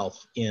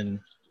yourself in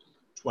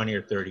 20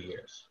 or 30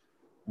 years?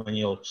 When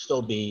you'll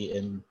still be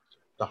in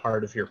the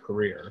heart of your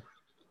career,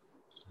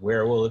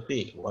 where will it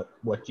be?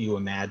 What do you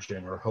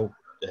imagine or hope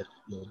that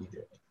you'll be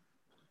doing?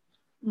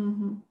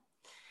 Mm-hmm.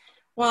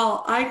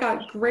 Well, I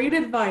got great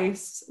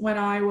advice when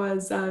I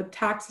was a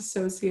tax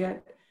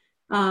associate,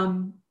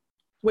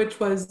 which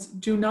was,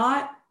 do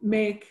not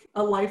make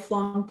a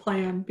lifelong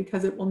plan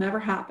because it will never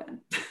happen.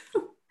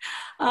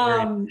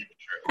 And,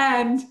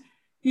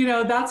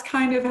 that's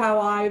kind of how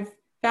I've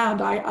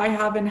found. I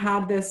haven't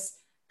had this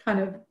kind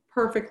of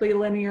perfectly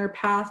linear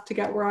path to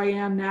get where I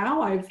am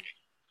now. I've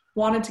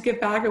wanted to give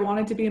back. I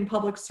wanted to be in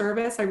public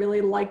service. I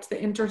really liked the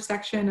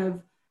intersection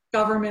of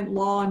government,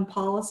 law, and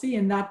policy,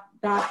 and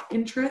that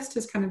interest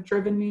has kind of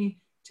driven me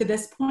to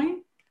this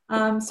point.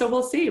 So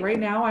we'll see. Right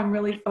now, I'm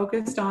really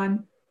focused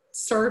on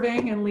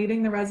serving and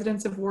leading the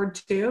residents of Ward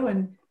 2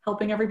 and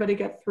helping everybody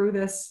get through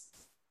this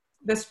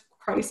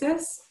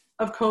crisis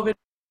of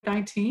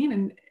COVID-19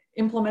 and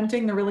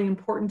implementing the really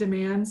important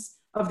demands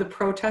of the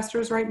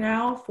protesters right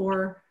now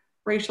for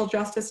racial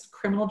justice,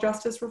 criminal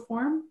justice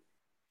reform.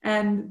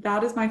 And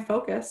that is my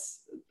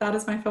focus. That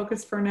is my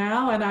focus for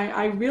now. And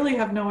I really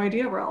have no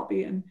idea where I'll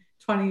be in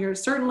 20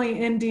 years.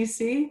 Certainly in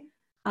DC,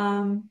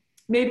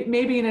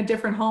 maybe in a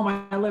different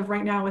home. I live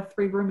right now with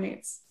 3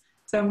 roommates.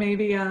 So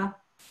maybe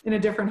in a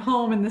different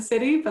home in the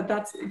city, but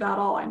that's about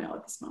all I know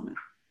at this moment.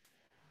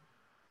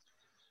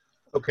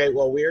 Okay,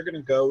 well, we are going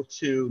to go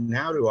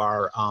now to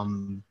our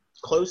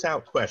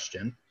closeout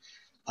question.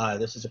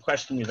 This is a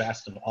question we've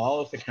asked of all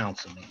of the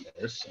council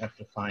members. I have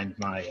to find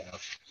my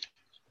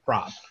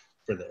prop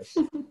for this,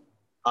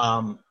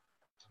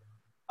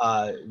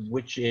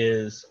 which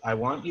is, I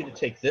want you to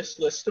take this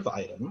list of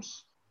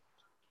items,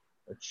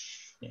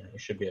 which you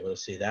should be able to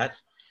see that,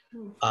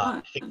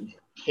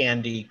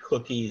 candy,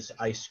 cookies,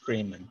 ice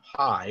cream, and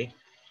pie,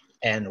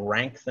 and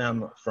rank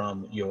them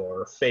from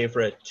your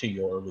favorite to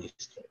your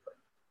least favorite.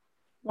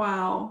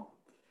 Wow.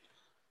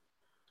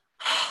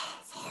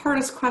 It's the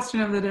hardest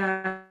question of the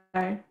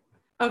day.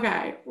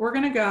 Okay, we're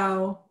going to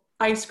go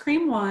ice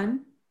cream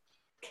 1,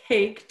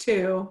 cake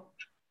 2,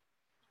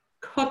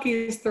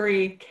 cookies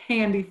 3,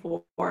 candy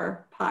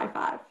 4, pie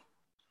 5.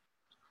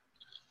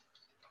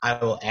 I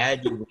will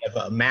add, we have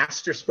a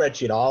master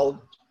spreadsheet.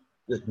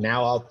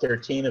 Now all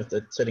 13 of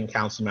the sitting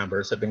council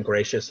members have been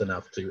gracious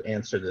enough to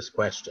answer this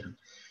question,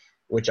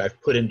 which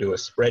I've put into a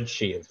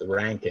spreadsheet of the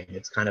ranking.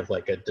 It's kind of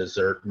like a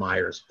dessert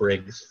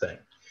Myers-Briggs thing.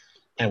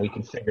 And we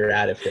can figure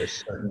out if there's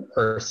certain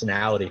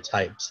personality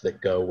types that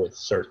go with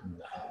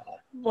certain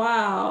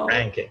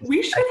rankings.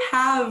 We should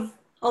have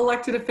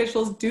elected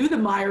officials do the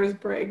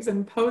Myers-Briggs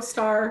and post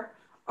our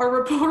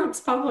reports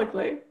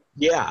publicly.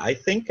 Yeah, I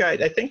think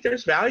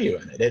there's value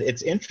in it.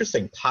 It's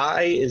interesting.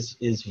 Pie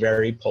is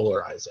very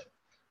polarizing.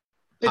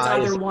 It's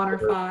either 1 or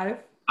 5.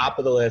 Top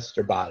of the list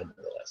or bottom of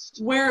the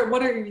list.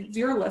 What are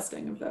your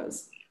listing of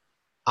those?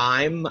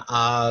 I'm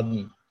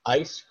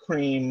ice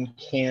cream,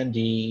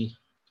 candy,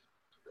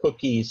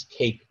 cookies,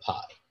 cake,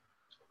 pie.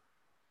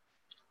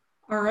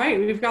 All right,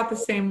 we've got the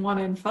same 1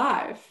 and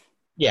 5.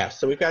 Yeah,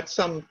 so we've got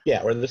some,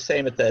 we're the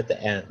same at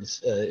the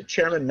ends.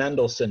 Chairman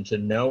Mendelson, to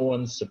no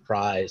one's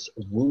surprise,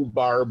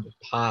 rhubarb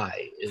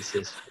pie is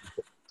his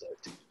favorite.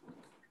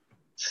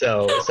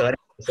 So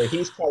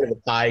he's part of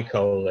the pie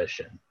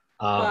coalition.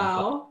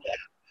 Wow. Yeah.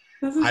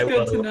 This is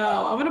good to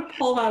know. I'm going to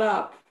pull that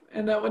up,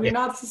 and when you're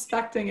not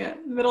suspecting it,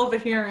 in the middle of the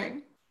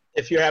hearing.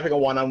 If you're having a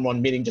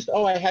one-on-one meeting, just,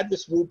 I had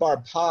this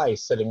rhubarb pie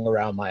sitting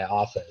around my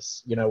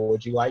office.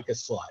 Would you like a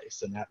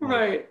slice? And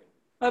right.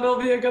 That'll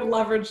be a good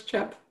leverage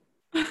chip.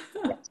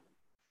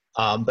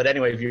 But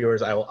anyway,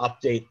 viewers, I will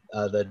update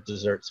the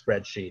dessert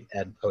spreadsheet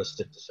and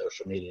post it to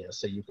social media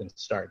so you can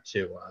start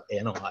to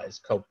analyze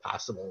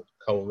possible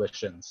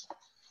coalitions.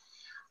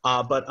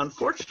 But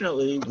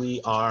unfortunately, we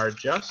are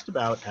just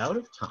about out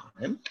of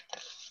time.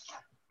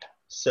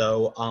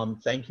 So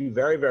thank you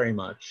very, very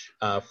much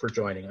for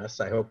joining us.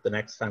 I hope the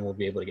next time we'll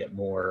be able to get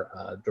more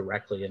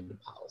directly into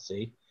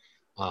policy.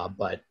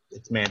 But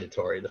it's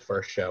mandatory. The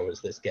first show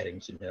is this Getting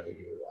to Know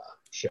You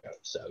show.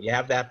 So you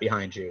have that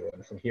behind you.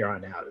 And from here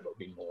on out, it'll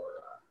be more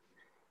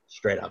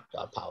straight up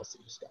policy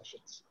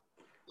discussions.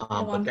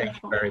 But thank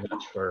you very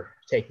much for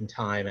taking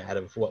time out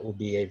of what will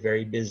be a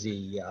very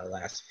busy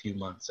last few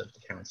months of the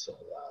council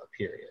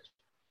period.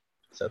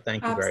 So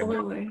thank you very much.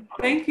 Absolutely.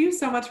 Thank you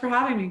so much for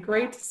having me.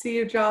 Great to see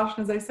you, Josh.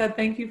 And as I said,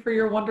 thank you for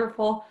your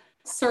wonderful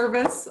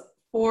service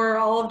for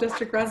all of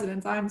district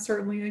residents. I'm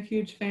certainly a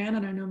huge fan,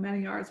 and I know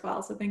many are as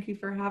well. So thank you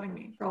for having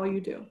me, for all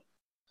you do.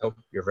 Oh,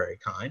 you're very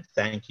kind.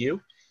 Thank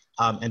you.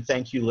 And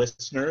thank you,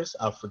 listeners,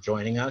 for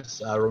joining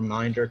us. A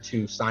reminder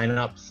to sign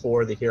up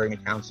for the Hearing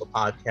and Counsel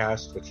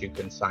podcast, which you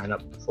can sign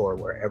up for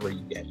wherever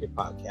you get your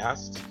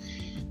podcasts.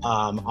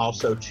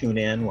 Also tune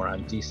in. We're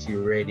on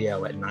DC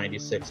Radio at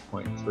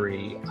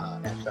 96.3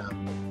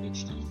 FM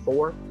HD4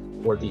 or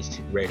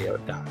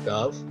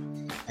dcradio.gov.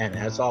 And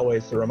as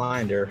always, the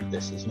reminder,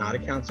 this is not a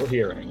council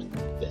hearing.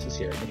 This is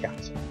Hearing the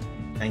Council.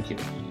 Thank you.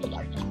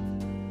 Bye-bye.